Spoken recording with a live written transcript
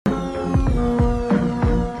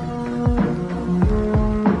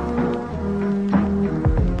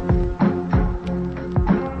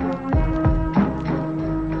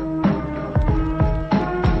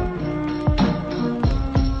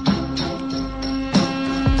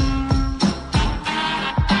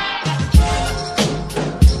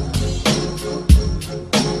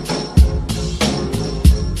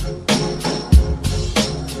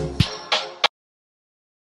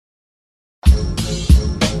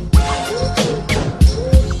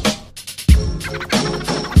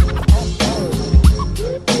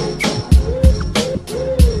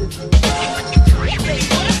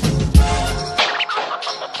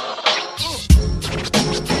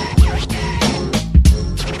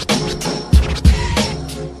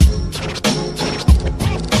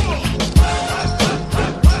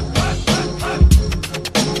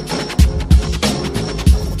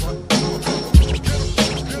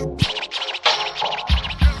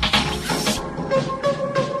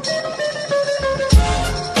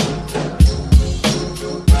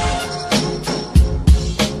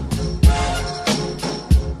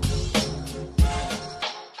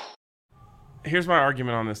here's my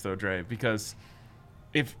argument on this though, Dre, because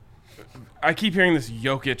if I keep hearing this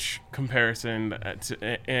Jokic comparison to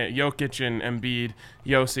Jokic and Embiid,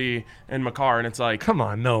 Yossi and Makar, and it's like, come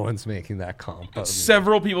on, no one's making that comp.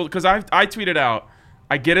 Several people, because I tweeted out,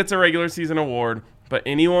 I get it's a regular season award, but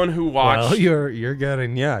anyone who watched... Well, you're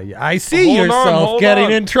getting, I see yourself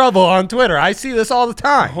getting in trouble on Twitter. I see this all the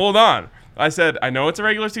time. Hold on. I said, I know it's a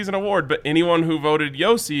regular season award, but anyone who voted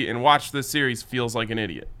Yossi and watched this series feels like an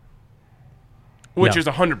idiot. Which is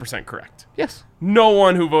 100% correct. Yes. No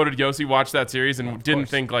one who voted Yossi watched that series and didn't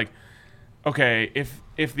think like, okay,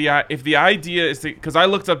 if the idea is to... Because I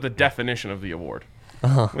looked up the definition of the award.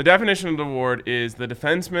 Uh-huh. The definition of the award is the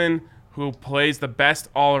defenseman who plays the best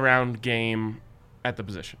all-around game at the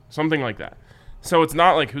position. Something like that. So it's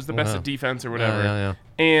not like who's the best at defense or whatever. Yeah.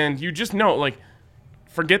 And you just know, like,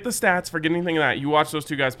 forget the stats, forget anything like that. You watch those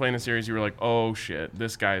two guys play in a series, you were like, oh, shit,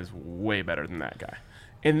 this guy is way better than that guy.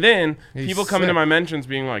 And then people come into my mentions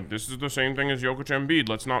being like, this is the same thing as Jokic and Embiid.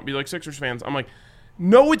 Let's not be like Sixers fans. I'm like,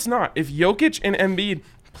 no, it's not. If Jokic and Embiid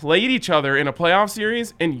played each other in a playoff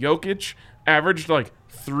series and Jokic averaged like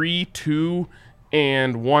 3, 2,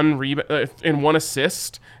 and 1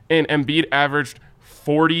 assist, and Embiid averaged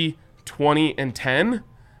 40, 20, and 10,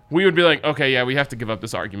 we would be like, okay, yeah, we have to give up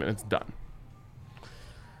this argument. It's done.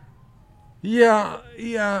 Yeah,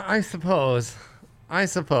 I suppose.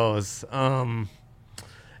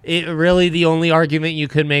 It really, the only argument you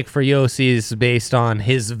could make for Yossi is based on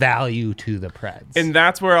his value to the Preds. And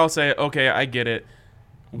that's where I'll say, okay, I get it.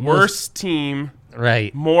 Worst team,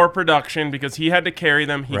 right? More production because he had to carry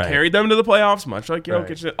them. He carried them to the playoffs, much like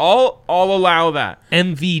Jokic did. I'll allow that.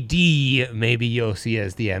 MVD, maybe Yossi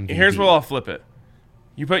as the MVP. Here's where I'll flip it.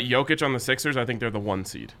 You put Jokic on the Sixers, I think they're the 1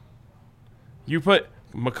 seed. You put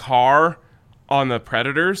Makar on the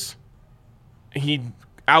Predators, he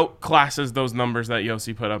outclasses those numbers that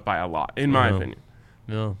Yossi put up by a lot, in my opinion.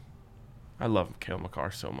 No. I love Cale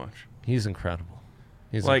Makar so much. He's incredible.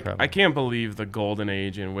 I can't believe the golden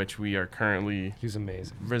age in which we are currently He's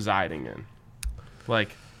amazing. residing in.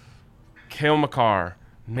 Like, Cale Makar,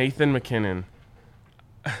 Nathan McKinnon,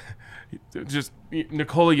 just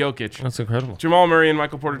Nikola Jokic. That's incredible. Jamal Murray and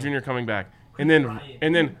Michael Porter Jr. coming back. And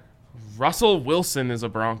then Russell Wilson is a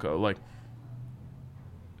Bronco. Like,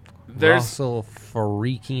 there's Russell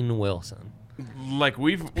freaking Wilson. Like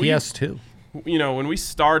PS2. When we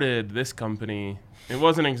started this company, it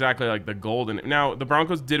wasn't exactly like the golden. Now the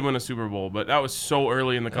Broncos did win a Super Bowl, but that was so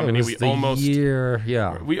early in the company.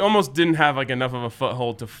 We almost didn't have like enough of a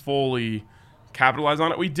foothold to fully capitalize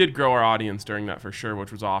on it. We did grow our audience during that for sure,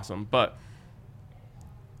 which was awesome. But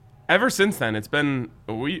ever since then, it's been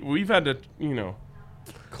we've had to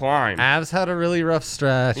climb. Avs had a really rough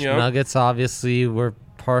stretch. Yep. Nuggets obviously were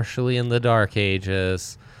partially in the dark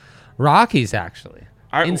ages. Rockies actually.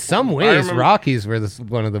 In some ways, Rockies were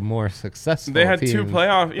one of the more successful. They had teams. They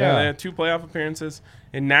had 2 playoff appearances,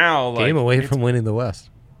 and now game away from winning the West.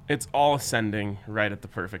 It's all ascending right at the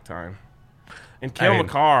perfect time. And Cale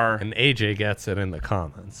Makar and AJ gets it in the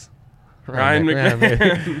comments. Ryan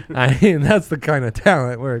McMahon. That's the kind of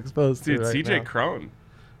talent we're exposed to. Dude, right CJ now. Crone.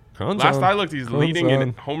 Crone's I looked, he's leading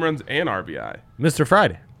in home runs and RBI. Mr.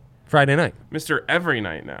 Friday night. Mr. Every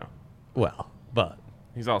night now. Well, but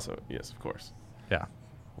he's also of course. Yeah.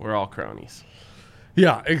 We're all cronies.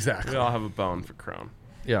 Yeah, exactly. We all have a bone for Crone.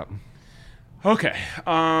 Yeah. Okay.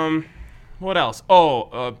 What else? Oh,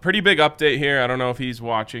 a pretty big update here. I don't know if he's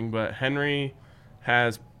watching, but Henry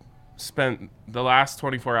has spent the last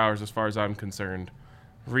 24 hours, as far as I'm concerned,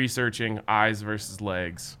 researching eyes versus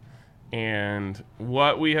legs. And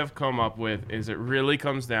what we have come up with is it really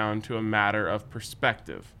comes down to a matter of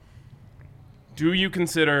perspective. Do you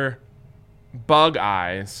consider bug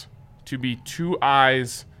eyes to be 2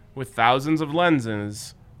 eyes with thousands of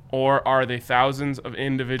lenses, or are they thousands of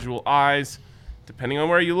individual eyes? Depending on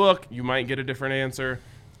where you look, you might get a different answer.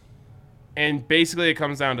 And basically it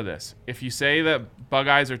comes down to this. If you say that bug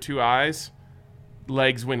eyes are 2 eyes,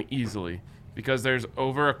 legs win easily because there's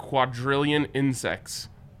over a quadrillion insects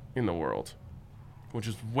in the world, which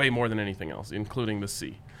is way more than anything else, including the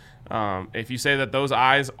sea. If you say that those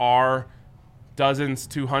eyes are dozens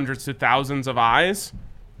to hundreds to thousands of eyes,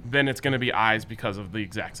 then it's going to be eyes because of the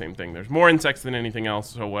exact same thing. There's more insects than anything else,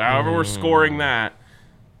 so however we're scoring that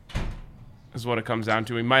is what it comes down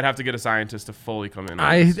to. We might have to get a scientist to fully come in.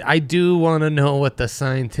 I do want to know what the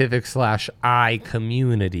scientific /eye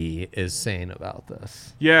community is saying about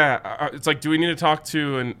this. Yeah, it's like, do we need to talk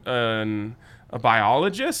to a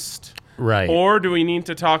biologist? Right. Or do we need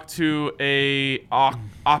to talk to a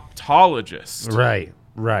optologist? Right.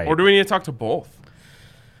 Or do we need to talk to both?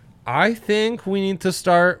 I think we need to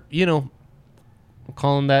start,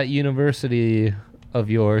 call him that university of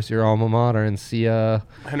yours, your alma mater, and see.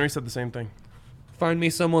 Henry said the same thing. Find me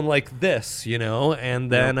someone like this,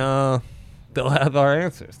 and then they'll have our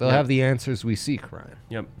answers. They'll have the answers we seek, Ryan.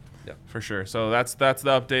 Yep, for sure. So that's the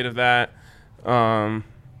update of that.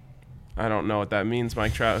 I don't know what that means.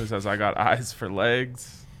 Mike Trout, who says I got eyes for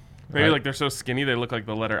legs. Maybe like they're so skinny they look like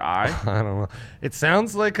the letter I. I don't know. It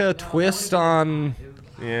sounds like a twist on.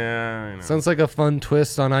 Yeah, I know. Sounds like a fun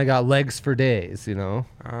twist on I got legs for days, Maybe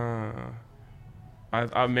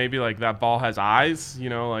like that ball has eyes,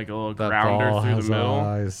 like a little that grounder ball through has the middle.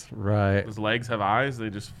 Eyes, right? His legs have eyes. They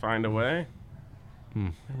just find a way.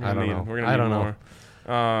 I don't know. We're gonna need more.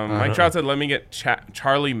 Mike Trout said, "Let me get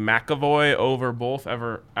Charlie McAvoy over both."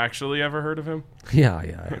 Ever heard of him? Yeah.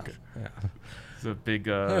 Okay. Yeah. He's a big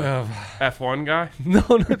F1 guy. No,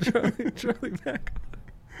 Charlie McAvoy.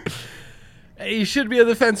 He should be a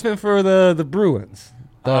defenseman for the Bruins,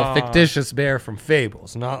 the fictitious bear from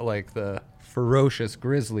Fables, not like the ferocious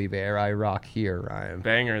grizzly bear I rock here, Ryan.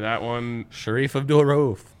 Banger, that one. Sharif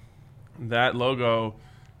Abdul-Rauf. That logo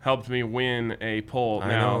helped me win a poll.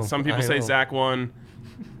 Now, some people say Zach won.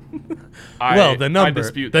 The I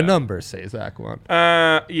dispute that. numbers say Zach won.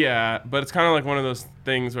 Yeah, but it's kind of like one of those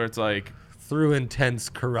things where it's like through intense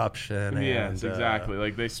corruption. Yes, exactly.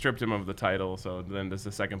 Like they stripped him of the title, so then does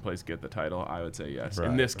the second place get the title? I would say yes. Right.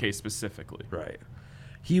 In this case specifically. Right.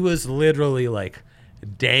 He was literally like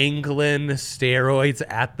dangling steroids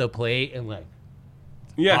at the plate and like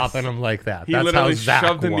popping them like that. He literally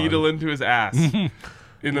shoved the needle into his ass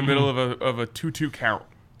in the middle of a 2-2 count.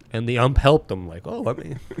 And the ump helped him, like, let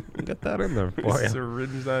me get that in there for you.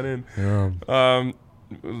 Syringe that in. Yeah.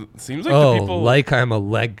 Seems like the people... like I'm a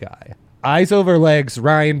leg guy. Eyes over legs,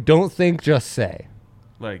 Ryan, don't think, just say.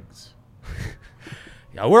 Legs.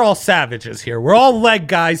 Yeah, we're all savages here. We're all leg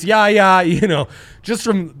guys. Yeah, just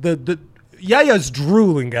from the Yaya's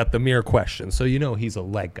drooling at the mere question, so he's a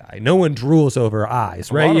leg guy. No one drools over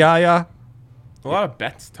eyes, right, Yaya? A lot of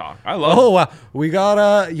bets talk. I love. Oh, wow. We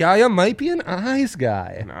got Yaya might be an eyes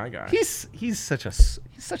guy. An eye guy. He's such a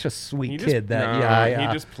sweet kid. Yaya.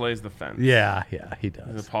 He just plays the fence. Yeah, he does.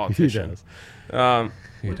 He's a politician.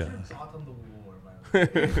 He does.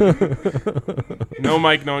 No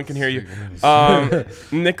mic, no one can hear you.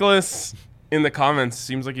 Nicholas in the comments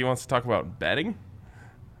seems like he wants to talk about betting.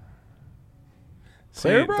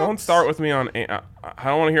 See, don't start with me on. I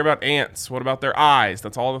don't want to hear about ants. What about their eyes?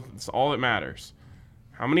 That's all that matters.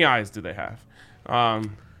 How many eyes do they have?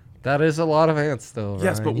 That is a lot of ants, though.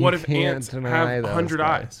 Yes, Ryan. but what if ants have 100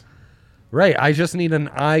 eyes? Right. I just need an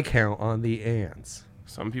eye count on the ants.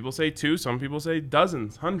 Some people say 2. Some people say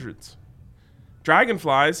dozens, hundreds.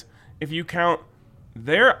 Dragonflies, if you count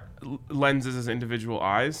their lenses as individual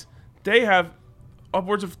eyes, they have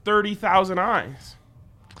upwards of 30,000 eyes.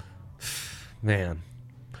 Man.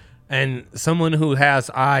 And someone who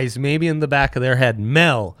has eyes maybe in the back of their head,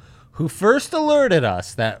 Mel, who first alerted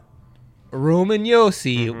us that Roman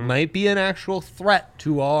Yossi might be an actual threat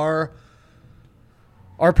to our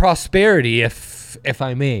prosperity, if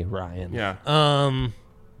I may, Ryan. Yeah.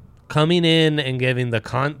 Coming in and giving the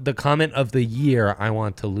comment of the year, I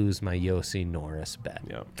want to lose my Yossi Norris bet.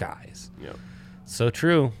 Yep. Guys. Yep. So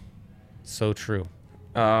true. So true.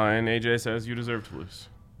 And AJ says you deserve to lose.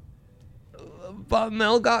 But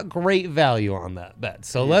Mel got great value on that bet.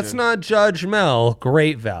 So let's not judge Mel.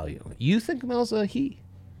 Great value. You think Mel's a he?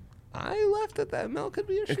 I left it that Mel could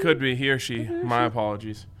be a she. It could be he or she. My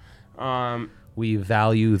apologies. We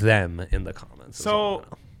value them in the comments. So,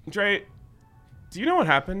 Dre, do you know what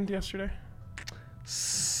happened yesterday?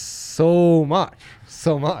 So much.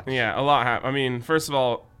 Yeah, a lot happened. I mean, first of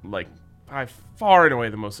all, like, by far and away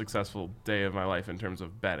the most successful day of my life in terms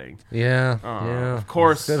of betting. Yeah. Of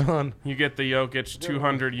course, you get the Jokic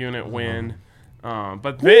 200-unit win.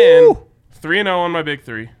 But then, 3-0 on my big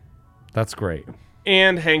three. That's great.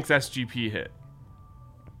 And Hank's SGP hit.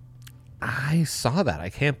 I saw that. I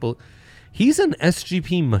can't believe... He's an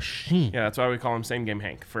SGP machine. Yeah, that's why we call him Same Game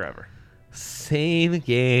Hank forever. Same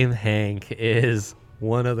Game Hank is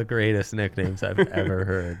one of the greatest nicknames I've ever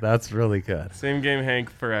heard. That's really good. Same Game Hank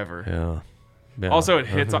forever. Yeah. Also, it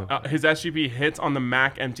hits his SGP hits on the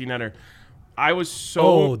Mac empty netter. I was so...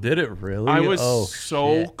 Oh, did it really? I was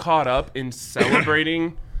so caught up in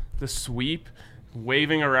celebrating the sweep,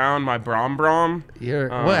 waving around my Brom.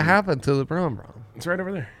 What happened to the Brom? It's right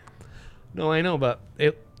over there. No, I know, but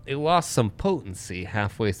it lost some potency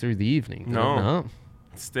halfway through the evening. No.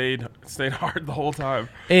 It stayed hard the whole time.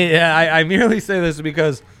 I merely say this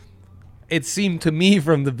because it seemed to me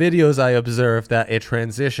from the videos I observed that it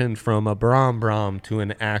transitioned from a Brom to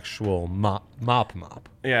an actual mop.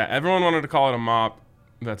 Yeah, everyone wanted to call it a mop.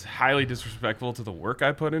 that's highly disrespectful to the work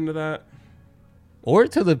I put into that. Or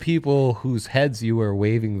to the people whose heads you were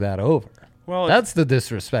waving that over. Well, that's the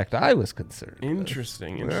disrespect I was concerned with.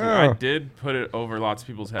 Interesting. Yeah. I did put it over lots of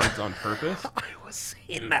people's heads on purpose. I was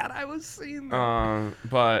seeing that.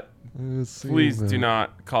 But please do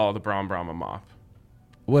not call the Brom Brom a mop.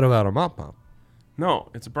 What about a mop mop? No,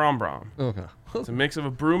 it's a Brom Brom. Okay. It's a mix of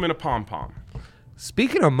a broom and a pom pom.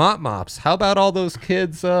 Speaking of mop mops, how about all those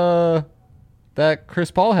kids that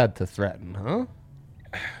Chris Paul had to threaten, huh?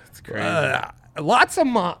 It's crazy. Lots of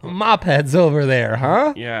mop heads over there,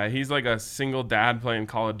 huh? Yeah, he's like a single dad playing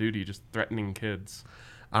Call of Duty, just threatening kids.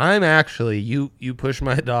 I'm actually, you push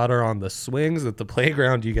my daughter on the swings at the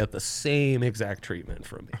playground, you get the same exact treatment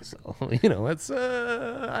from me. So, it's,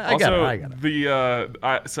 I got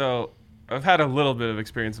it. So I've had a little bit of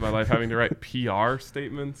experience in my life having to write PR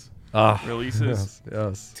statements, releases.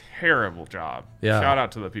 Yes. Terrible job. Yeah. Shout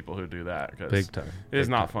out to the people who do that. Big time. It is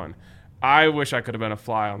not fun. I wish I could have been a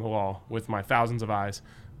fly on the wall with my thousands of eyes,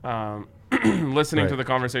 listening to the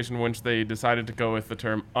conversation in which they decided to go with the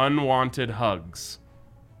term unwanted hugs.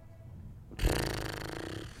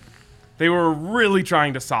 They were really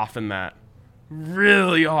trying to soften that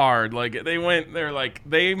really hard.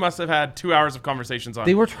 They must have had 2 hours of conversations on it.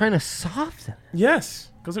 They were trying to soften it.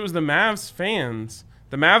 Yes, because it was the Mavs fans.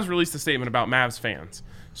 The Mavs released a statement about Mavs fans.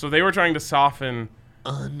 So they were trying to soften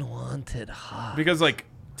unwanted hugs. Because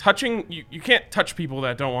touching, you can't touch people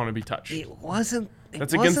that don't want to be touched.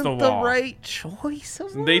 That's against the law. The right choice.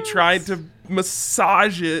 They tried to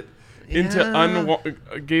massage it into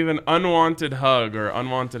gave an unwanted hug or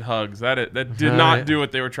unwanted hugs. That did not do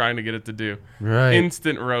what they were trying to get it to do. Right.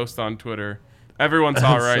 Instant roast on Twitter. Everyone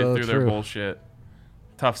saw through their bullshit.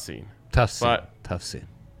 Tough scene. Tough scene.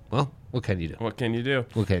 Well, what can you do? What can you do?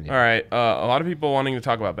 What can you? All right. A lot of people wanting to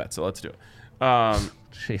talk about bets, so let's do it.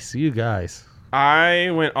 Jeez, you guys. I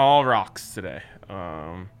went all rocks today.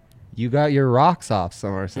 You got your rocks off,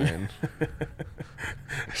 some are saying.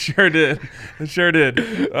 Sure did.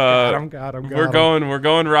 Got him. We're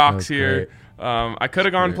going rocks here. Great. I could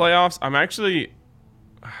have gone playoffs.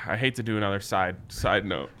 I hate to do another side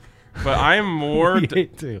note, but I am more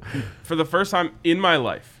for the first time in my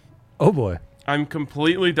life. Oh boy. I'm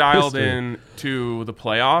completely dialed in to the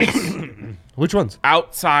playoffs. Which ones?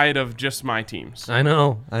 Outside of just my teams. I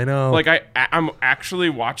know. Like I'm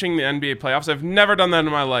actually watching the NBA playoffs. I've never done that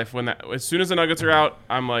in my life. As soon as the Nuggets are out,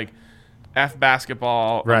 I'm like, F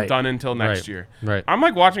basketball. Right. I'm done until next year. Right. I'm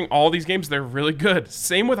like watching all these games. They're really good.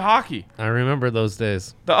 Same with hockey. I remember those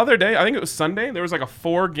days. The other day, I think it was Sunday, there was like a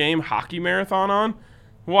 4-game hockey marathon on.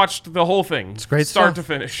 Watched the whole thing. It's great start stuff. to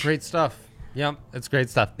finish. Great stuff. Yep, it's great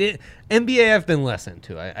stuff. NBA I've been less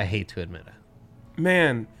into. I hate to admit it.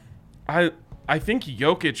 Man, I think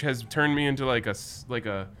Jokic has turned me into like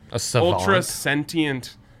a ultra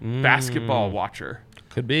sentient basketball watcher.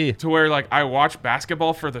 Could be. To where I watch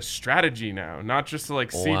basketball for the strategy now, not just to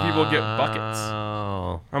see people get buckets.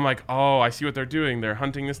 I'm like, oh, I see what they're doing. They're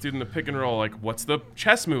hunting this dude in the pick and roll. Like, what's the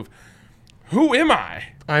chess move? Who am I?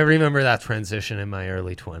 I remember that transition in my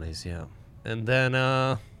early 20s, yeah. And then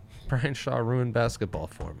Brian Shaw ruined basketball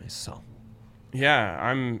for me, so. Yeah,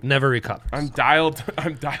 I'm never recovered. I'm dialed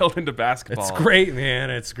into basketball. It's great, man.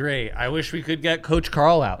 It's great. I wish we could get Coach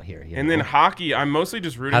Carl out here. Then hockey, I'm mostly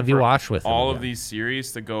just rooting Have you for watched with all him, of these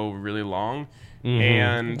series to go really long.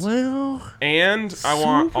 Mm-hmm. And I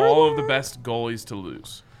want all of the best goalies to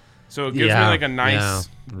lose. So it gives me a nice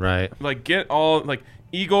right. Get all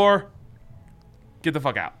Igor, get the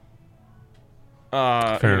fuck out.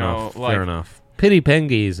 Fair enough. Pity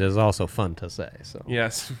Penguins is also fun to say. So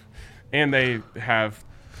yes. And they have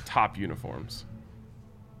top uniforms.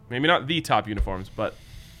 Maybe not the top uniforms, but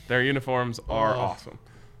their uniforms are awesome.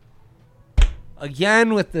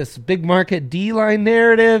 Again, with this big market D-line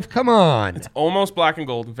narrative, come on. It's almost black and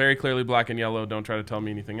gold, very clearly black and yellow. Don't try to tell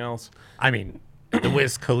me anything else. I mean, the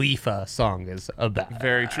Wiz Khalifa song is about.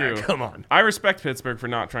 Very true. Come on. I respect Pittsburgh for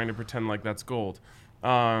not trying to pretend like that's gold.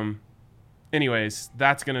 Anyways,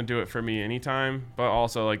 that's going to do it for me anytime. But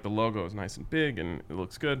also, the logo is nice and big and it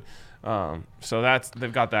looks good. So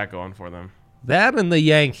they've got that going for them. That and the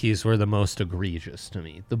Yankees were the most egregious to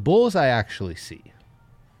me. The Bulls I actually see.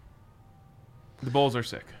 The Bulls are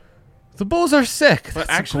sick. The Bulls are sick. But That's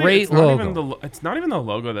actually, a great logo. It's not even the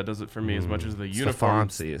logo that does it for me as much as the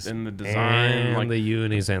uniforms and the design, and the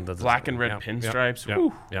unis and the black and red pinstripes.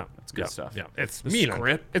 Yeah, that's good stuff. Yeah, it's the Milan.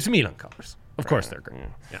 script. It's Milan colors. Of course, they're great.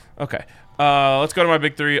 Yeah. Okay. Let's go to my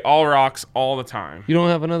big three. All rocks, all the time. You don't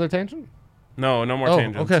have another tangent? No more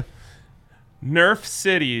tangents. Okay. Nerf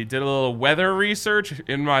City did a little weather research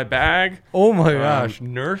in my bag. Oh my gosh,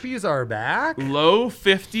 Nerfies are back? Low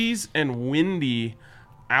 50s and windy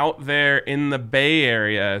out there in the Bay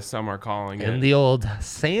Area, as some are calling it. In the old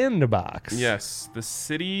sandbox. Yes, the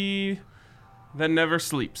city that never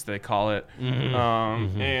sleeps, they call it.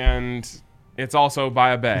 And it's also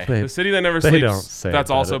by a bay. The city that never sleeps, that's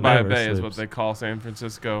also by a bay, is what they call San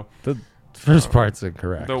Francisco. The first part's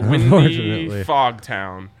incorrect. The windy fog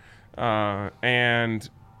town. And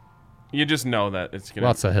you just know that it's going to...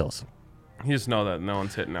 Lots of hills. You just know that no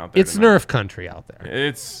one's hitting out there. It's Nerf country out there.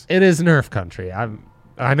 It is Nerf country.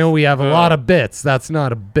 I know we have a lot of bits. That's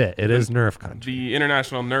not a bit. It is Nerf country. The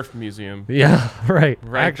International Nerf Museum. Yeah, right.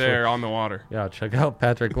 Actually, there on the water. Yeah, check out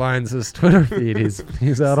Patrick Lyons' Twitter feed.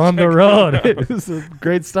 He's out on the road. It's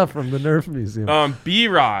great stuff from the Nerf Museum.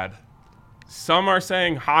 B-Rod. Some are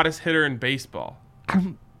saying hottest hitter in baseball.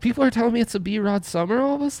 People are telling me it's a B-Rod summer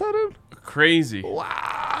all of a sudden? Crazy.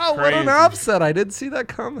 Wow, what an upset. I didn't see that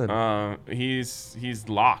coming. He's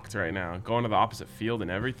locked right now, going to the opposite field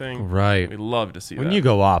and everything. Right. We'd love to see that. When you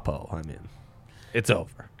go oppo, I mean, it's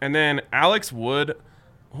over. And then Alex Wood,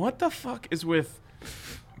 what the fuck is with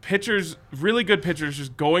pitchers, really good pitchers,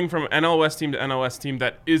 just going from NL West team to NL West team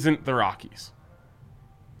that isn't the Rockies?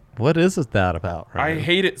 What is that about, Ryan? I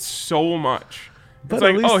hate it so much. But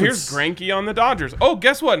it's like, here's Greinke on the Dodgers. Oh,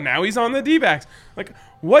 guess what? Now he's on the D-backs. Like,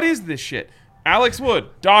 what is this shit? Alex Wood,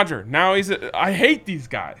 Dodger. Now I hate these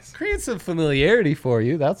guys. Create some familiarity for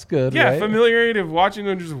you. That's good, yeah, right? Familiarity of watching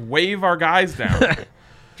them just wave our guys down.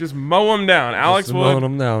 Just mow them down. Alex Wood. Mowing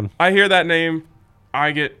them down. I hear that name,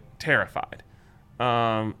 I get terrified.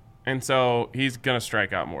 And so he's going to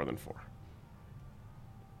strike out more than 4.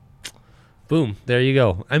 Boom. There you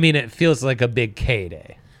go. I mean, it feels like a big K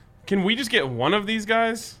day. Can we just get one of these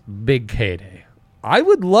guys? Big K day. I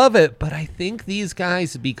would love it, but I think these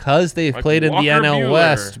guys, because they've played in the NL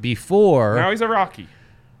West before. Now he's a Rocky.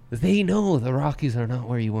 They know the Rockies are not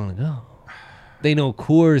where you want to go. They know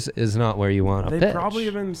Coors is not where you want to pitch. They probably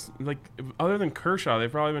have been, like, other than Kershaw,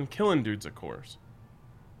 they've probably been killing dudes at Coors.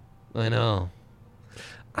 I know.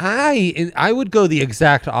 I would go the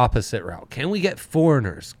exact opposite route. Can we get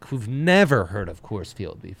foreigners who've never heard of Coors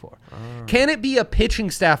Field before? Can it be a pitching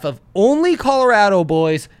staff of only Colorado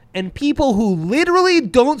boys and people who literally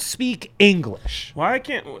don't speak English? Why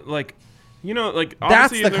can't, like, obviously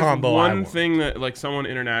that's the there's combo. One thing that, like, someone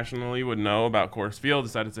internationally would know about Coors Field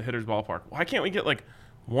is that it's a hitter's ballpark. Why can't we get, like,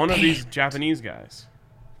 one of these Japanese guys?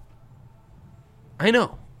 I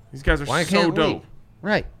know. These guys are so dope.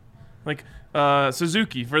 Right. Like,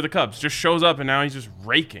 Suzuki for the Cubs just shows up and now he's just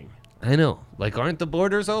raking. I know. Like, aren't the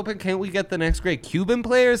borders open? Can't we get the next great Cuban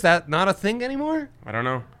player? Is that not a thing anymore? I don't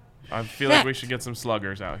know. I feel like we should get some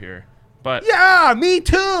sluggers out here. But yeah, me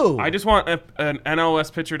too. I just want an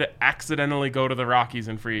NLS pitcher to accidentally go to the Rockies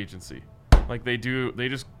in free agency. Like they do. They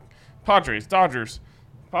just Padres, Dodgers,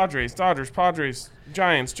 Padres, Dodgers, Padres,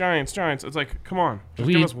 Giants, Giants, Giants. It's like, come on. Just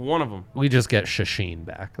give us one of them. We just get Shashin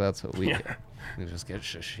back. That's what we get. We just get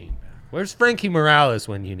Shashin back. Where's Frankie Morales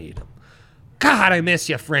when you need him? God, I miss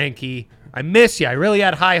you, Frankie. I miss you. I really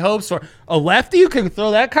had high hopes for a lefty who can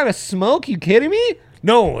throw that kind of smoke. You kidding me?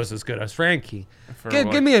 No one was as good as Frankie.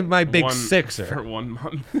 Give me my big sixer. For 1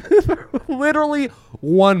 month. Literally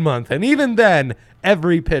 1 month. And even then,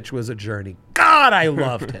 every pitch was a journey. God, I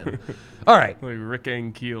loved him. All right. Like Rick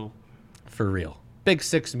Ankiel. For real. Big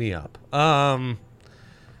six me up.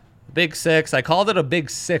 Big six. I called it a big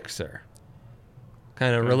sixer.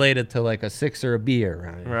 Kind of related to like a sixer of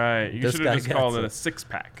beer, right? Right. You should have just called it a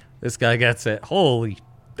 6-pack. This guy gets it. Holy,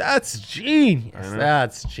 that's genius.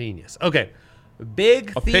 That's genius. Okay.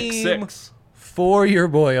 Big theme pick six for your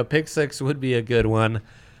boy. A pick six would be a good one.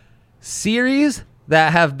 Series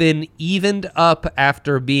that have been evened up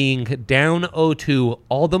after being down 0-2.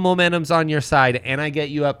 All the momentum's on your side, and I get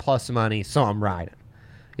you at plus money, so I'm riding.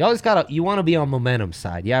 You always you want to be on momentum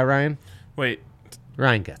side, yeah, Ryan? Wait.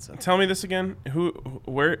 Ryan gets it. Tell me this again.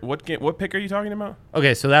 What pick are you talking about?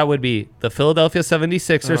 Okay, so that would be the Philadelphia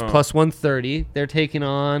 76ers plus 130. They're taking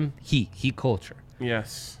on Heat culture.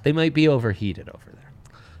 Yes. They might be overheated over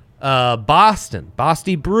there. Boston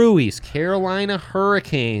Bruies, Carolina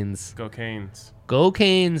Hurricanes. Go Canes. Go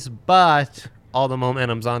Canes, but all the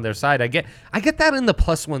momentum's on their side. I get that in the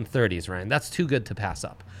plus 130s, Ryan. That's too good to pass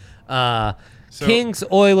up. Kings,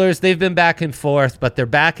 Oilers, they've been back and forth, but they're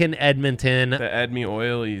back in Edmonton. The Edmy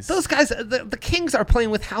Oilies. Those guys, the Kings are playing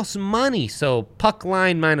with house money, so puck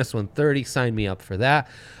line minus 130. Sign me up for that.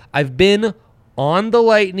 I've been on the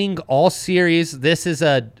Lightning all series. This is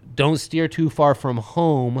a don't steer too far from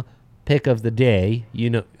home pick of the day.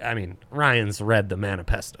 Ryan's read the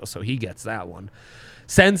manifesto, so he gets that one.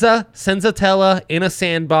 Senzatella in a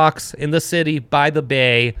sandbox in the city by the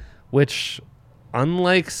bay, which,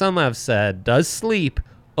 unlike some have said, does sleep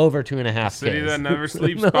over 2.5 City Ks. that never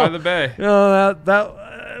sleeps by the bay. No,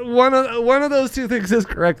 one of those two things is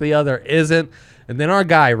correct. The other isn't. And then our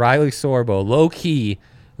guy Riley Sorbo, low key,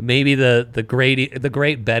 maybe the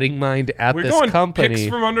great betting mind at We're this going company. picks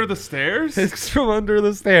from under the stairs. Picks from under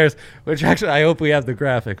the stairs. Which actually, I hope we have the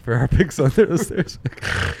graphic for our picks under the stairs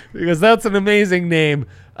because that's an amazing name.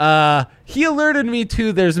 He alerted me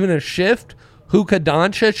to there's been a shift. Luka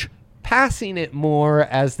Doncic passing it more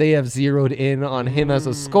as they have zeroed in on him as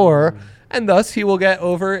a scorer, and thus he will get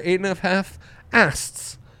over 8.5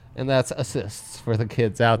 assists, and that's assists for the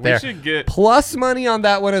kids out there. We should get plus money on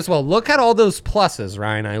that one as well. Look at all those pluses,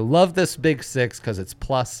 Ryan. I love this big six because it's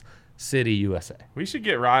plus City USA. We should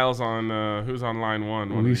get Riles on who's on line one.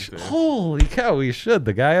 Holy cow, we should.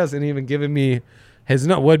 The guy hasn't even given me his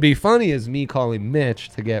number. What'd be funny is me calling Mitch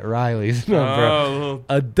to get Riley's number.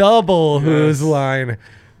 A double. Yes. Whose line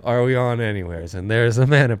are we on anyways? And there's a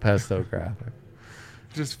manifesto graphic.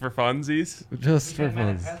 Just for funsies? Just for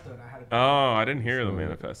funsies. Oh, I didn't hear the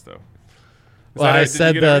manifesto. Well, I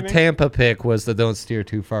said the Tampa pick was the don't steer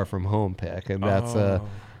too far from home pick, and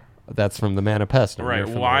that's from the manifesto. Right.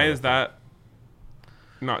 Why is that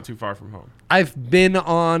not too far from home? I've been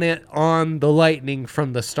on it on the Lightning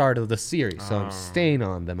from the start of the series, so I'm staying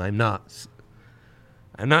on them. I'm not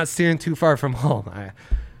steering too far from home.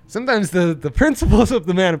 Sometimes the principles of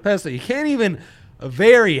the manifesto, you can't even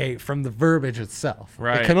variate from the verbiage itself.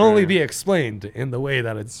 Right. It can only be explained in the way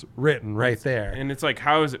that it's written right there. And it's like,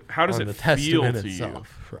 how does it feel to you?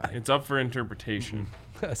 Right. It's up for interpretation.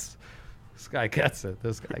 This guy gets it.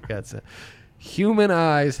 This guy gets it. Human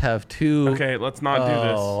eyes have two. Okay, let's not do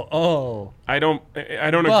this. Oh. I don't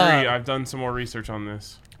agree. I've done some more research on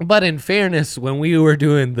this. But in fairness, when we were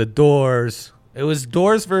doing the doors, it was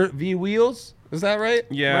doors v wheels. Is that right?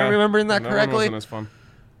 Yeah. Am I remembering that correctly? One wasn't as fun.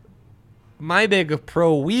 My big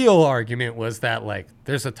pro wheel argument was that like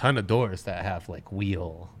there's a ton of doors that have like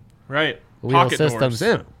wheel Pocket systems doors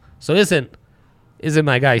in them. So isn't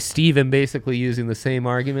my guy Steven basically using the same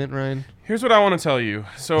argument, Ryan? Here's what I want to tell you.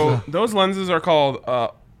 So those lenses are called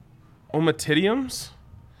omatidiums.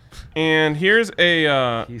 And here's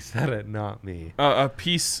a he said it, not me. A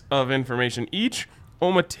piece of information. Each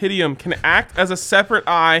omatidium can act as a separate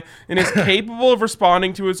eye and is capable of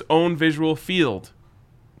responding to its own visual field.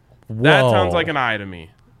 Whoa. That sounds like an eye to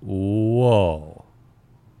me. Whoa.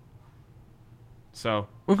 So.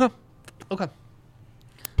 Okay.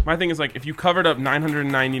 My thing is like, if you covered up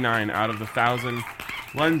 999 out of the 1,000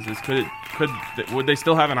 lenses, would they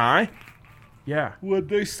still have an eye? Yeah. Would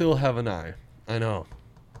they still have an eye? I know.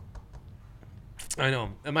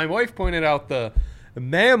 And my wife pointed out the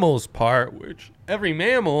mammals part, which every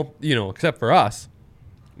mammal, except for us,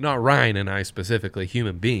 not Ryan and I specifically,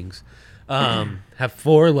 human beings, have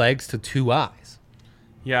 4 legs to 2 eyes.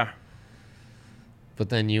 Yeah. But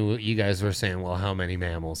then you guys were saying, well, how many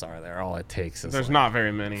mammals are there? All it takes is there's not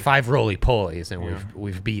very many. 5 roly-polies, and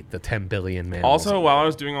we've beat the 10 billion mammals. Also, while I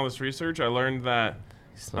was doing all this research, I learned that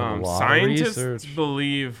scientists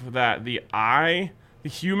believe that the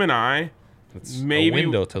human eye, it's a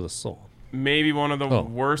window to the soul. Maybe one of the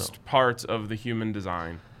worst parts of the human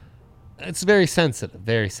design. It's very sensitive.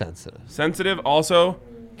 Very sensitive. Sensitive. Also,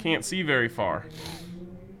 can't see very far.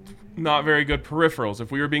 Not very good peripherals.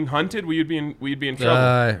 If we were being hunted, we'd be in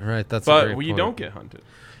trouble. Right. That's but a great we point. don't get hunted.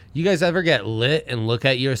 You guys ever get lit and look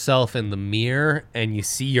at yourself in the mirror and you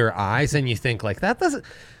see your eyes and you think like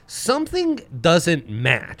something doesn't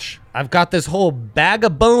match. I've got this whole bag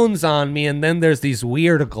of bones on me, and then there's these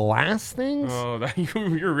weird glass things. Oh,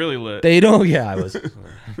 you're really lit. They don't. Yeah, I was.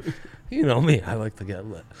 You know me. I like to get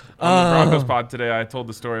lit. On the Broncos pod today, I told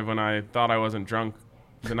the story of when I thought I wasn't drunk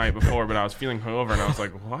the night before, but I was feeling hungover, and I was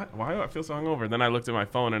like, what? Why do I feel so hungover? Then I looked at my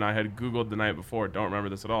phone, and I had Googled the night before. Don't remember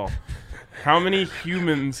this at all. How many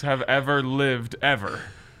humans have ever lived ever?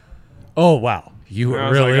 Oh, wow. You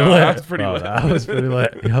were really lit. That's pretty lit. That was pretty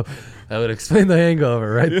lit. Yep. That would explain the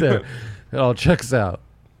hangover right there. It all checks out.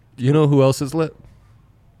 You know who else is lit?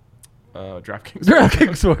 DraftKings.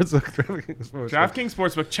 DraftKings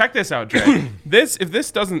Sportsbook. Check this out, Dre. If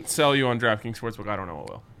this doesn't sell you on DraftKings Sportsbook, I don't know what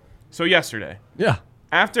will. So yesterday. Yeah.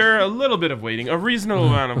 After a little bit of waiting, a reasonable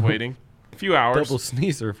amount of waiting, a few hours. Double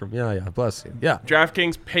sneezer from bless you. Yeah.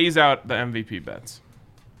 DraftKings pays out the MVP bets.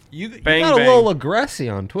 You got a little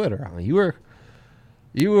aggressive on Twitter, huh?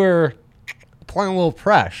 You were playing a little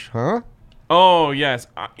fresh, huh? Oh yes,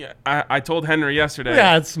 I told Henry yesterday.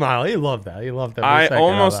 Yeah, I'd smile. He loved that. I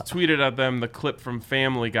almost tweeted at them the clip from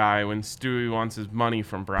Family Guy when Stewie wants his money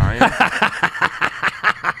from Brian.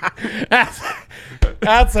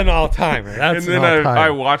 That's an all-timer. That's and then an all-timer. I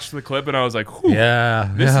watched the clip and I was like, whew,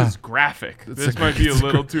 this is graphic. This might be a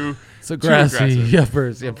little too aggressive. aggressive.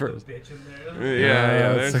 Yuppers.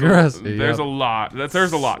 Yeah. It's aggressive. There's a lot.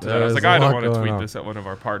 There's a lot to that. I was like, I don't want to tweet this at one of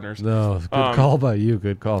our partners. No, good call by you.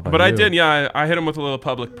 Good call by you. But I did, yeah. I hit him with a little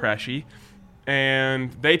public pressy,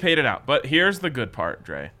 and they paid it out. But here's the good part,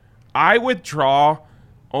 Dre. I withdraw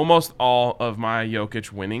almost all of my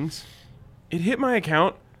Jokic winnings. It hit my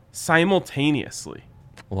account simultaneously.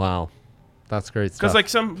 Wow. That's great stuff. Because like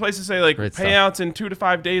some places say like Great payouts in 2 to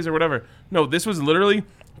 5 days or whatever. No, this was literally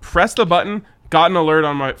press the button, got an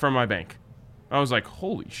alert from my bank. I was like,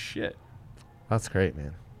 holy shit. That's great,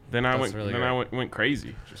 man. Then I went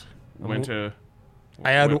crazy. Just went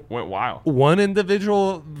wild. One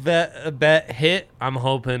individual bet hit. I'm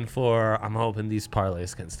hoping these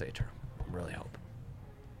parlays can stay true. I'm really hoping.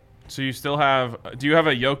 So you still have? Do you have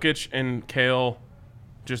a Jokic and Kale,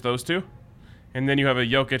 just those two, and then you have a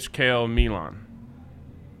Jokic, Kale, Milan?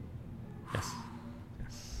 Yes.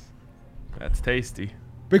 That's tasty.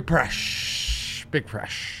 Big press.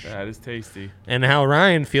 That is tasty. And how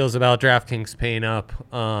Ryan feels about DraftKings paying up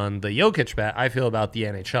on the Jokic bet, I feel about the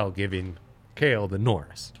NHL giving Kale the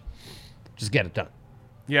Norris. Just get it done.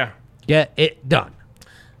 Yeah. Get it done.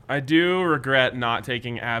 I do regret not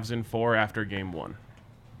taking Avs in 4 after game 1.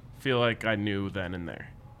 Feel like I knew then and there.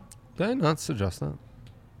 Did I not suggest that?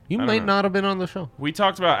 You might not have been on the show. We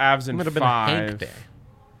talked about Avs in 5 been a Hank day.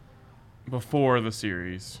 Before the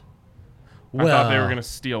series. Well, I thought they were going to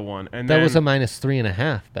steal one. And that then, was a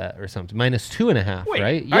 -3.5 bet or something. -2.5, wait,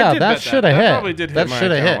 right? I Yeah, did that bet should have hit. That probably did hit my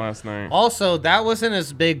account last night. Also, that wasn't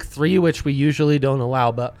his big 3, which we usually don't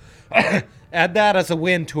allow, but add that as a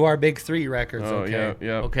win to our big 3 records, okay?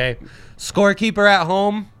 Yeah. Okay. Scorekeeper at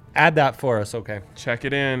home, add that for us, okay? Check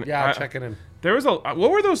it in. Yeah, I'll check it in. There was what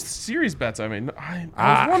were those series bets I made? I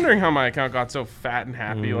was wondering how my account got so fat and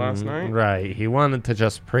happy last night. Right. He wanted to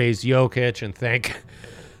just praise Jokic and thank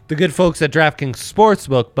the good folks at DraftKings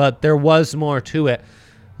Sportsbook, but there was more to it.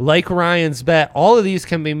 Like Ryan's bet, all of these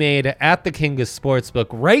can be made at the King of Sportsbook.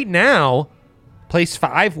 Right now, place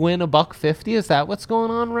 5, win $1.50. Is that what's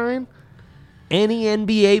going on, Ryan? Any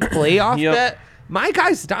NBA playoff bet? My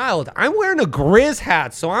guy's dialed. I'm wearing a Grizz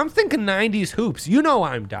hat, so I'm thinking 90s hoops. You know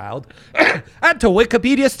I'm dialed. I had to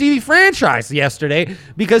Wikipedia Stevie franchise yesterday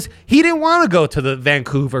because he didn't want to go to the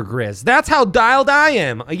Vancouver Grizz. That's how dialed I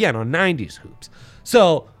am, again, on 90s hoops.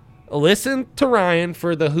 So listen to Ryan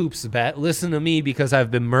for the hoops bet. Listen to me because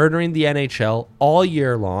I've been murdering the NHL all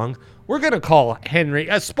year long. We're going to call Henry.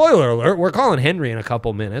 Spoiler alert, we're calling Henry in a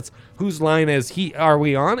couple minutes. Whose line are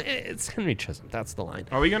we on? It's Henry Chisholm. That's the line.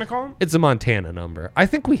 Are we going to call him? It's a Montana number. I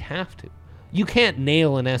think we have to. You can't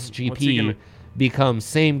nail an SGP, become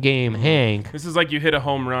same game Hank. This is like you hit a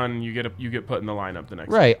home run, you get put in the lineup the next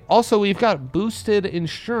Right. Also, we've got boosted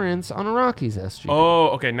insurance on a Rockies SGP. Oh,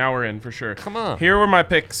 okay. Now we're in for sure. Come on. Here were my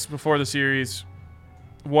picks before the series.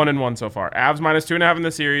 1-1 so far. Avs -2.5 in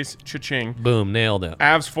the series. Cha-ching. Boom. Nailed it.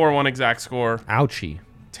 Avs 4-1 exact score. Ouchie.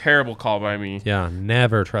 Terrible call by me. Yeah.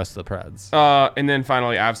 Never trust the Preds. And then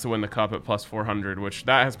finally Avs to win the cup at +400, which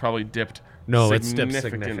that has probably dipped. No, it's dipped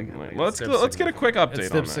significantly. Let's get a quick update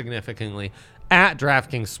it's on dipped that. significantly. At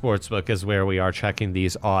DraftKings Sportsbook is where we are checking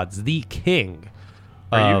these odds. The king.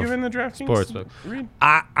 Are you giving the DraftKings Sportsbook? read?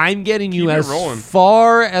 I'm getting you Keep it as rolling.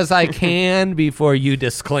 far as I can before you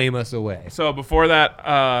disclaim us away. So before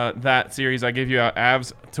that series, I gave you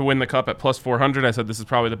Avs to win the cup at +400. I said this is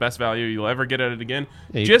probably the best value you'll ever get at it again.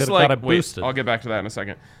 Yeah, you Just could've like got it boosted. I'll get back to that in a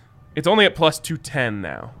second. It's only at +210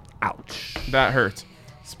 now. Ouch. That hurts.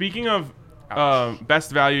 Speaking of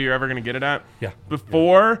best value you're ever going to get it at, Yeah.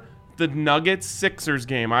 before the Nuggets-Sixers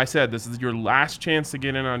game, I said this is your last chance to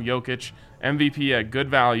get in on Jokic, MVP at good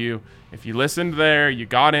value. If you listened there, you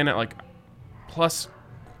got in at like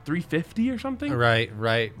 +350 or something. Right.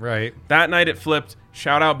 That night it flipped.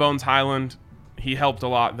 Shout out Bones Highland. He helped a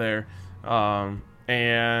lot there.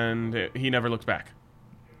 And he never looked back.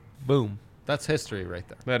 Boom. That's history right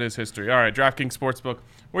there. That is history. All right, DraftKings Sportsbook,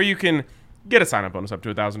 where you can get a sign-up bonus up to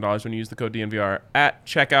 $1,000 when you use the code DNVR at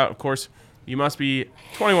checkout. Of course, you must be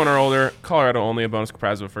 21 or older. Colorado only. A bonus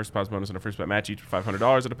comprised of a first deposit bonus and a first bet match, each for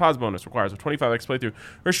 $500. A deposit bonus requires a 25x playthrough.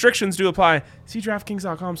 Restrictions do apply. See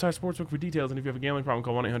DraftKings.com/sportsbook for details. And if you have a gambling problem,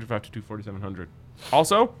 call 1-800-522-4700.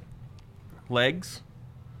 Also, legs.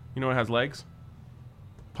 You know what has legs?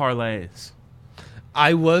 Parlays.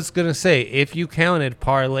 I was going to say, if you counted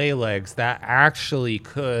parlay legs, that actually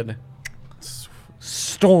could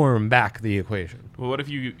storm back the equation. Well, what if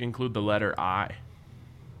you include the letter I?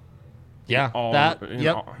 Yeah. One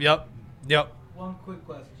quick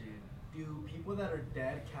question. Do people that are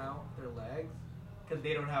dead count their legs? Because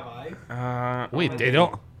they don't have eyes. Wait, they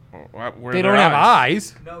don't. Where They their don't have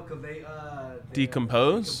eyes. No, because they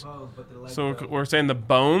Decompose? but their legs So don't. we're saying the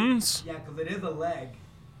bones. Yeah, because it is a leg.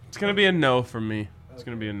 It's gonna be a no for me. It's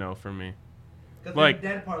gonna be a no for me. Because Like- the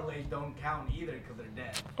dead parlays don't count either because they're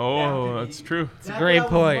dead. Oh, They have to that's true. That's great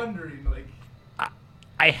what I was point. wondering, like,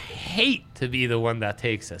 I hate to be the one that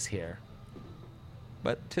takes us here,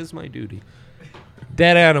 but 'tis my duty.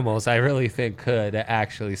 Dead animals, I really think, could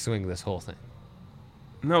actually swing this whole thing.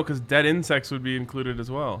 No, because dead insects would be included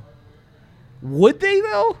as well. Would they,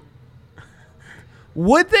 though?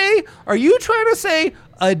 Would they? Are you trying to say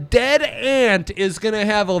a dead ant is going to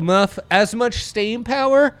have as much staying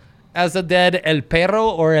power as a dead el perro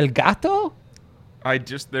or el gato?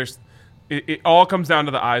 It all comes down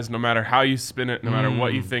to the eyes, no matter how you spin it, no matter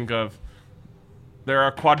what you think of. There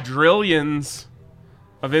are quadrillions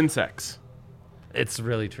of insects. It's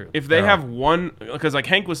really true. If they have one, because like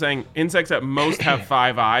Hank was saying, insects at most have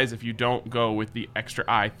 5 eyes if you don't go with the extra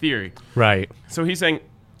eye theory. Right. So he's saying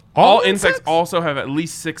All all insects insects? also have at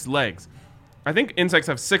least 6 legs. I think insects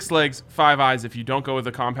have 6 legs, 5 eyes if you don't go with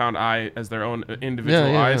the compound eye as their own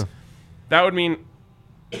individual Yeah, eyes. yeah. That would mean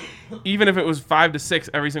even if it was 5 to 6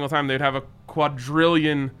 every single time, they'd have a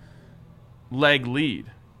quadrillion leg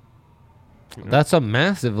lead. That's a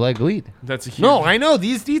massive leg lead. That's a huge. No, I know.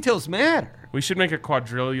 These details matter. We should make a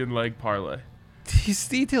quadrillion leg parlay. These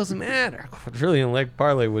details matter. Quadrillion leg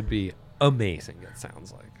parlay would be amazing, it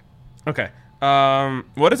sounds like. Okay.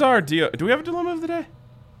 What is our deal? Do we have a dilemma of the day?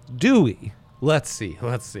 Do we? Let's see.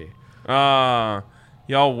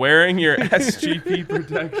 Y'all wearing your SGP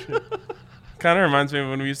protection. Kind of reminds me of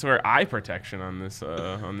when we used to wear eye protection on this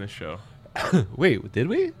show. Wait, did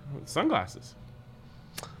we? Sunglasses.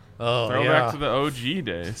 Oh, Throwback to the OG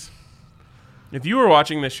days. If you were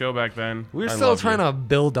watching this show back then, We were I still love trying you. to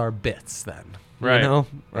build our bits then. Right, You know?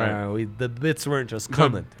 right. The bits weren't just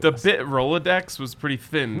coming. The bit Rolodex was pretty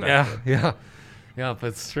thin. back then. Yeah. Yeah, but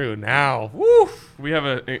it's true. Now, woo. We have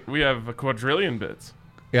a quadrillion bits.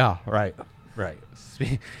 Yeah, right.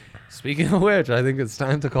 Speaking of which, I think it's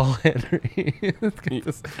time to call Henry. Let's get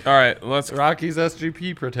this All right, let's Rockies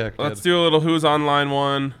SGP protected. Let's do a little Who's on Line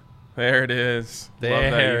 1. There it is. Love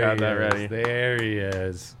that you had that ready. There he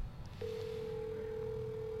is.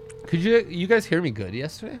 Could you guys hear me good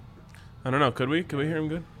yesterday? I don't know. Could we hear him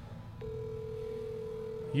good?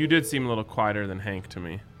 You did seem a little quieter than Hank to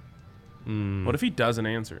me. What if he doesn't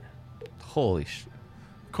answer? Holy shit.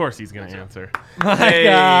 Of course he's going to answer. My Hey,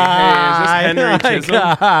 guy. is this Henry My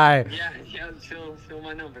Chisholm? guy. Yeah, still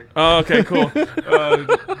my number. Oh, okay, cool.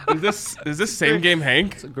 Is this same game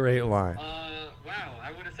Hank? It's a great line. Wow,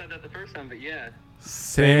 I would have said that the first time, but yeah.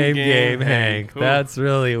 Same game, Hank. Cool. That's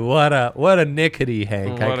really what a nickety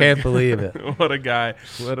Hank. I What a can't guy. believe it. What a guy.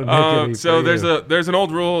 What a nickety So for there's you. there's an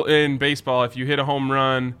old rule in baseball. If you hit a home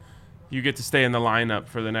run, you get to stay in the lineup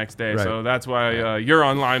for the next day. Right. So that's why you're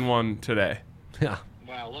on line 1 today. Yeah.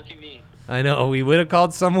 Wow, lucky me. I know. We would have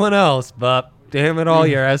called someone else, but damn it all,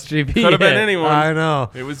 your SGP. Could have been hit. anyone. I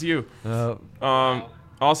know. It was you. Uh,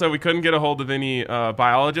 Also, we couldn't get a hold of any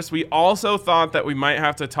biologists. We also thought that we might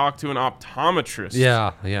have to talk to an optometrist.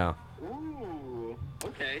 yeah. Ooh,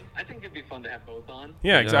 okay. I think it'd be fun to have both on.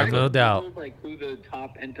 Yeah, exactly. No doubt. Like who the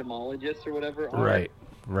top entomologists or whatever are.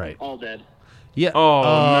 Right. All dead. Yeah. Oh,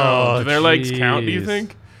 no. Do their legs count, do you jeez.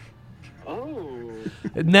 think? Oh.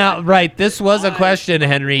 Now, right, this was a question,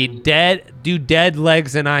 Henry. Do dead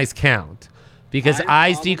legs and eyes count? Because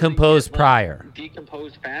eyes probably decompose get, like, prior.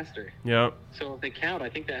 Decompose faster. Yep. So if they count, I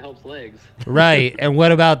think that helps legs. Right. And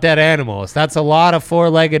what about dead animals? That's a lot of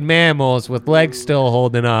 4-legged mammals with legs still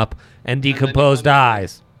holding up and decomposed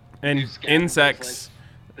eyes. And Do scavengers, insects,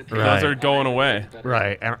 like, the Right. those are going away.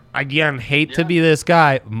 Right. And again, hate to be this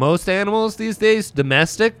guy. Most animals these days,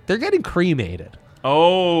 domestic, they're getting cremated.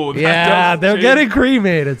 Oh, that Yeah, does they're change. getting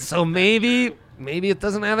cremated. So maybe it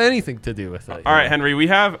doesn't have anything to do with it. All right, Henry, we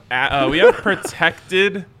have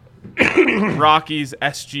protected Rockies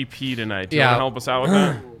SGP tonight. Do you want Yeah. to help us out with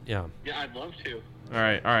that? Yeah. Yeah, I'd love to. All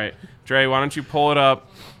right. Dre, why don't you pull it up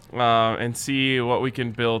and see what we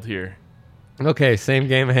can build here? Okay, same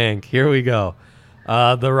game, Hank. Here we go.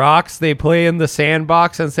 The Rocks, they play in the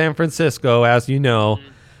Sandbox in San Francisco, as you know,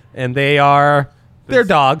 and they're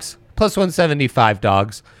dogs, plus 175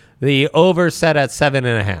 dogs. The over set at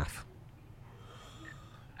 7.5.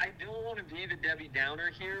 I don't want to be the Debbie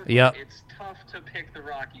Downer here, but Yep. it's tough to pick the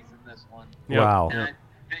Rockies in this one. Yep. Wow. And I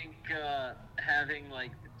think having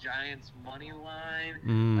like the Giants money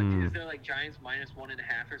line, is there like Giants minus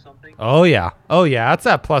 1.5 or something? Oh yeah, that's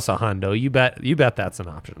at plus a hundo. You bet that's an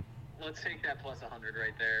option. Let's take that plus 100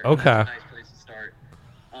 right there. Okay. That's a nice place to start.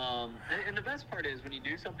 And the best part is when you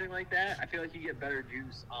do something like that, I feel like you get better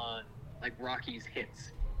juice on like Rockies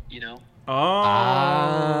hits, you know,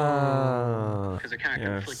 Oh. because they're kind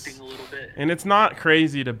of conflicting a little bit. And it's not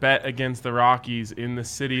crazy to bet against the Rockies in the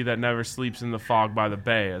city that never sleeps in the fog by the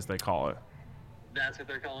bay, as they call it. That's what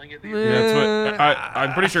they're calling it. That's what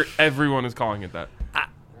I'm pretty sure everyone is calling it that.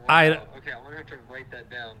 Okay, I'm gonna have to write that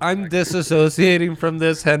down. I'm disassociating from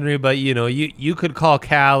this, Henry, but you could call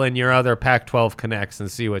Cal and your other Pac-12 connects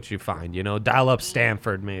and see what you find. Dial up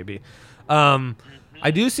Stanford maybe. I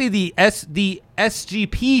do see the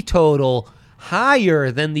SGP total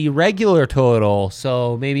higher than the regular total,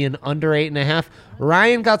 so maybe an under 8.5.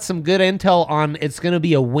 Ryan got some good intel on it's going to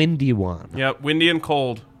be a windy one. Yep, windy and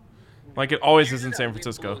cold, like it always is in San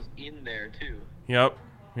Francisco. In there too. Yep.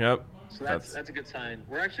 So that's a good sign.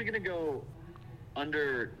 We're actually gonna go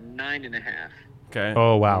under 9.5. Okay.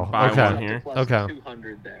 Oh wow. Buy Okay. one here. Plus Okay.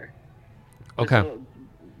 200 there. Okay.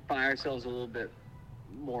 Buy ourselves a little bit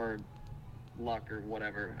more luck or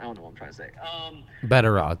whatever. I don't know what I'm trying to say.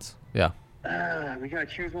 Better odds. Yeah. We gotta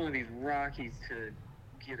choose one of these Rockies to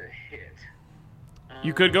get a hit.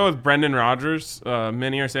 You could go with Brendan Rodgers.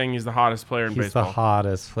 Many are saying he's the hottest player in He's baseball. the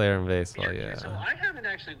hottest player in baseball, yeah. So I haven't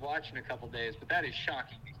actually watched in a couple days, but that is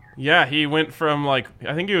shocking to hear. Yeah, he went from I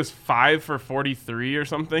think he was 5 for 43 or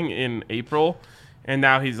something in April, and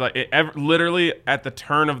now he's literally at the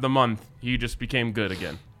turn of the month, he just became good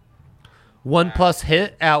again. 1+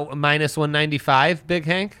 hit at minus 195, Big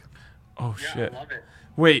Hank. Oh Yeah, shit! I love it.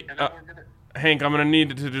 Wait, And then we're gonna. Hank, I'm gonna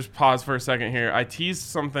need to just pause for a second here. I teased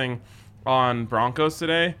something on Broncos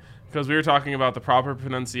today because we were talking about the proper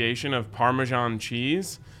pronunciation of Parmesan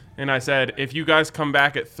cheese, and I said if you guys come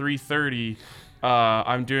back at 3:30.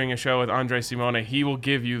 I'm doing a show with Andre Simone. He will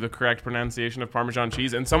give you the correct pronunciation of Parmesan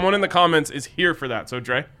cheese, and someone in the comments is here for that. So,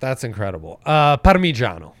 Dre? That's incredible.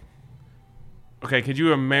 Parmigiano. Okay, could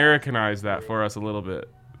you Americanize that for us a little bit?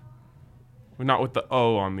 Not with the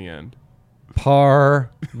O on the end. Parmigiano.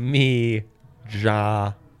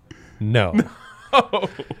 Oh,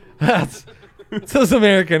 That's as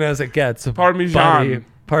American as it gets. Parmesan.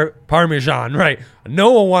 Parmesan, right.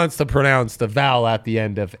 No one wants to pronounce the vowel at the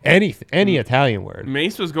end of any Italian word.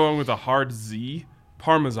 Mace was going with a hard Z.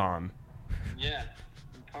 Parmesan. Yeah,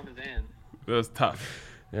 Parmesan. That was tough.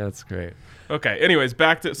 Yeah, that's great. Okay, anyways,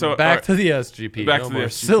 back to the SGP. Back to the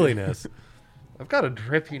SGP. Silliness. I've got a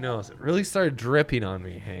drippy nose. It really started dripping on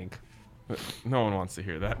me, Hank. No one wants to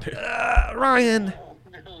hear that, dude. Ryan. No,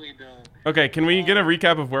 we don't. Okay, can we get a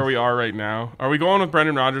recap of where we are right now? Are we going with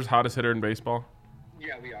Brendan Rodgers, hottest hitter in baseball?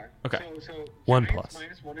 Yeah, we are. Okay. So 1+. Giants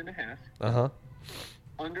minus 1.5. Uh-huh.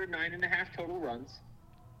 Under 9.5 total runs.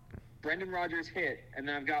 Brendan Rodgers hit, and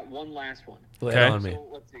then I've got one last one. Lay Okay. it on me. So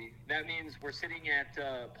let's see. That means we're sitting at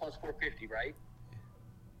plus 450, right?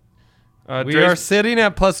 We are sitting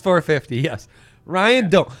at plus 450. Yes, Ryan.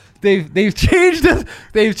 Don't they've changed it.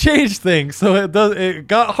 They've changed things, so it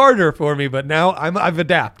got harder for me. But now I've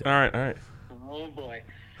adapted. All right. Oh boy.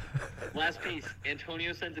 Last piece.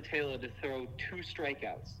 Antonio Senzatela to throw 2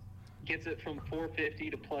 strikeouts. Gets it from 450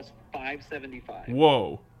 to plus 575.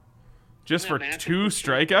 Whoa. Just for Isn't that massive 2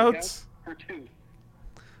 strikeouts? For 2.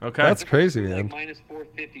 Okay. That's crazy, Like man. minus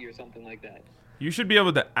 450 or something like that. You should be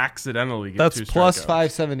able to accidentally get That's 2 plus strikeouts.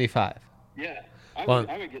 575. Yeah. I Well,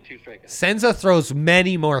 would get 2 strikeouts. Senza throws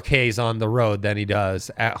many more Ks on the road than he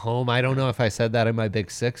does at home. I don't know if I said that in my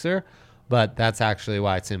Big Sixer, but that's actually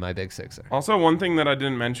why it's in my Big Sixer. Also, one thing that I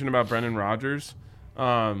didn't mention about Brendan Rodgers,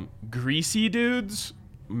 greasy dudes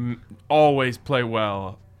always play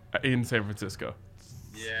well in San Francisco.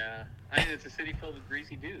 Yeah. I mean, it's a city filled with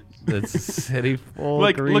greasy dudes. It's a city full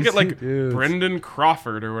Look at dudes. Brendan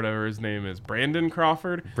Crawford or whatever his name is. Brandon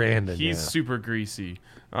Crawford. Brandon, He's yeah. super greasy.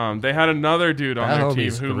 They had another dude on That their team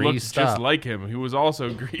homie's who looked greased just up. like him, who was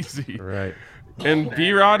also greasy. Right. And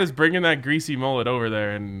B-Rod is bringing that greasy mullet over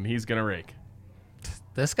there, and he's gonna rake.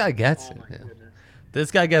 This guy gets Oh it, my man. goodness.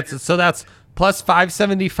 This guy gets it. So that's plus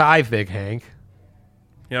 575, Big Hank.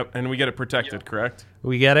 Yep, and we get it protected, Yep. correct?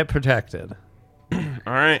 We get it protected.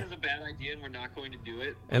 All right. This is a bad idea, and we're not going to do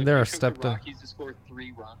it. And But they're we a took step the down. Rockies to score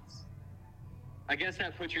 3 runs. I guess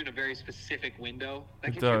that puts you in a very specific window. That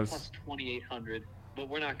It gets does. you plus 2,800, but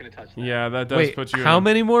we're not going to touch that. Yeah, that does Wait, put you how in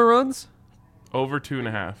many more runs? over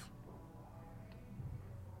 2.5.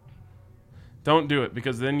 Don't do it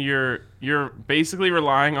because then you're basically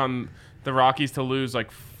relying on the Rockies to lose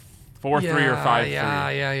like 4-3 or 5-3.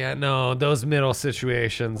 Yeah. No, those middle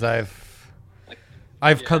situations, I've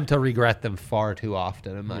come to regret them far too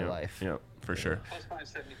often in my Yep, life. Yep, for sure. Plus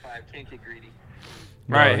 575. Can't get greedy.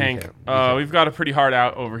 No, All right, you Hank. can't. You can't. We've got a pretty hard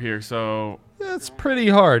out over here, so That's pretty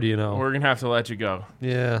hard, you know. we're gonna have to let you go.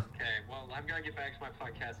 Yeah. Okay, well, I'm gonna get back to my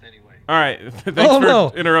podcast anyway. All right. Thanks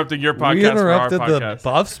for interrupting your podcast We interrupted for our the podcast.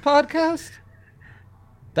 Buffs podcast?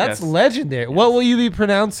 That's Yes. legendary. What will you be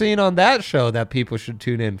pronouncing on that show that people should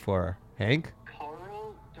tune in for, Hank?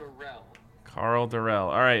 Carl Durrell.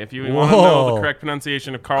 All right. If you want to know the correct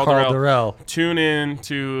pronunciation of Carl Durrell, tune in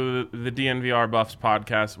to the DNVR Buffs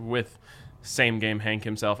podcast with Same Game Hank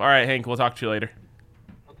himself. All right, Hank. We'll talk to you later.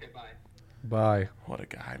 Okay, bye. Bye. What a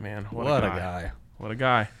guy, man. What What a a guy. guy. What a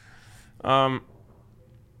guy. I'm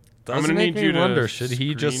Does gonna make need me you to wonder, should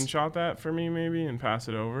he just screenshot that for me, maybe, and pass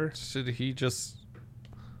it over.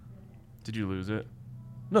 Did you lose it?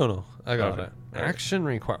 No, I got Okay. it. All right. Action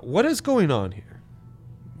required. What is going on here?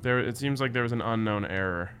 It seems like there was an unknown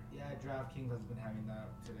error. Yeah, DraftKings has been having that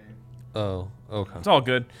today. Oh, okay. It's all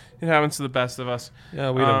good. It happens to the best of us. Yeah,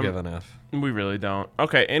 we don't give an F. We really don't.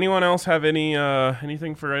 Okay. Anyone else have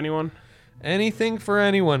anything for anyone? Anything for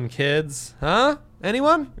anyone, kids. Huh?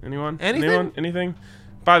 Anyone? Anyone? Anything? Anyone? Anything?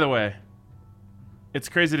 By the way, it's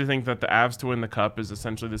crazy to think that the Avs to win the cup is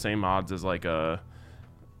essentially the same odds as like a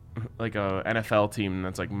NFL team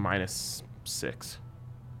that's like -6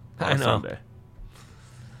 on I know. Sunday.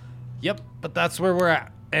 Yep, but that's where we're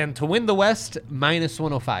at. And to win the West,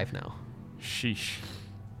 -105 now. Sheesh.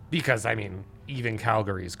 Because, I mean, even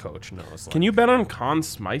Calgary's coach knows. Can you bet on Conn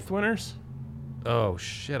Smythe winners? Oh,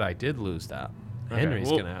 shit, I did lose that. Okay, Henry's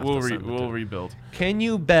going to have to send it to we'll me. rebuild. Can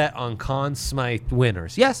you bet on Conn Smythe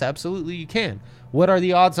winners? Yes, absolutely you can. What are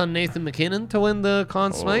the odds on Nathan McKinnon to win the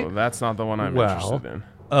Conn Smythe? Oh, that's not the one I'm interested in.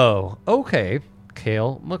 Oh, okay.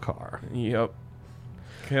 Kale McCarr. Yep.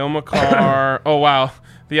 Kale McCarr. Oh, wow.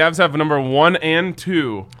 The Avs have number 1 and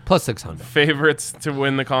 2 Plus 600. favorites to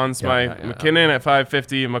win the Conn Smythe. yeah. McKinnon at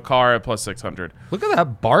 550, McCarr at plus 600. Look at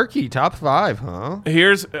that Barkey top 5, huh?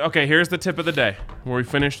 Here's the tip of the day where we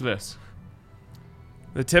finish this.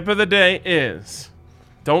 The tip of the day is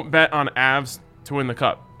don't bet on Avs to win the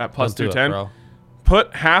cup at plus Don't do it, 210. bro.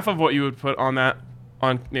 Put half of what you would put on that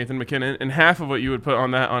on Nathan McKinnon and half of what you would put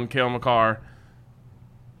on that on Kale McCarr.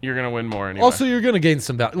 You're going to win more anyway. Also, you're going to gain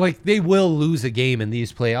some value. Like, they will lose a game in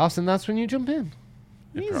these playoffs, and that's when you jump in.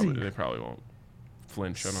 They probably won't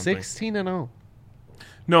flinch, I don't 16 and 0. think.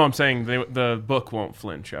 No, I'm saying the book won't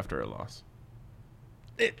flinch after a loss.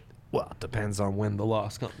 Well, it depends on when the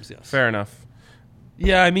loss comes, yes. Fair enough.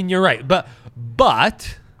 Yeah, I mean, you're right. But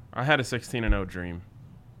I had a 16-0 dream.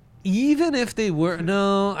 even if they were,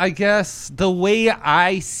 no, I guess the way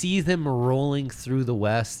I see them rolling through the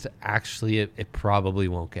West, actually, it probably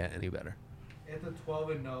won't get any better. It's a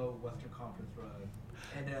 12-0 Western Conference run,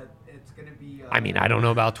 and it's gonna be. I mean, I don't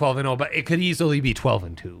know about 12-0, but it could easily be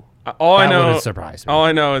 12-2. All I That know, wouldn't surprise me. All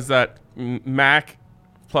I know is that Mac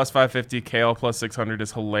plus 550, Kale plus 600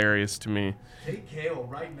 is hilarious to me. Take Kale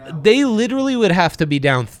right now. They literally would have to be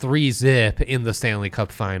down 3-0 in the Stanley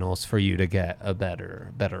Cup Finals for you to get a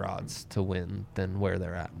better odds to win than where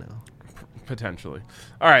they're at now. Potentially.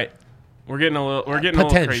 All right. We're getting a little crazy.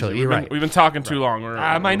 Potentially, you're right. We've been talking too long.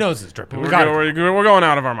 My nose is dripping. We're going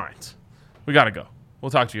out of our minds. We got to go.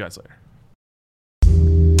 We'll talk to you guys later.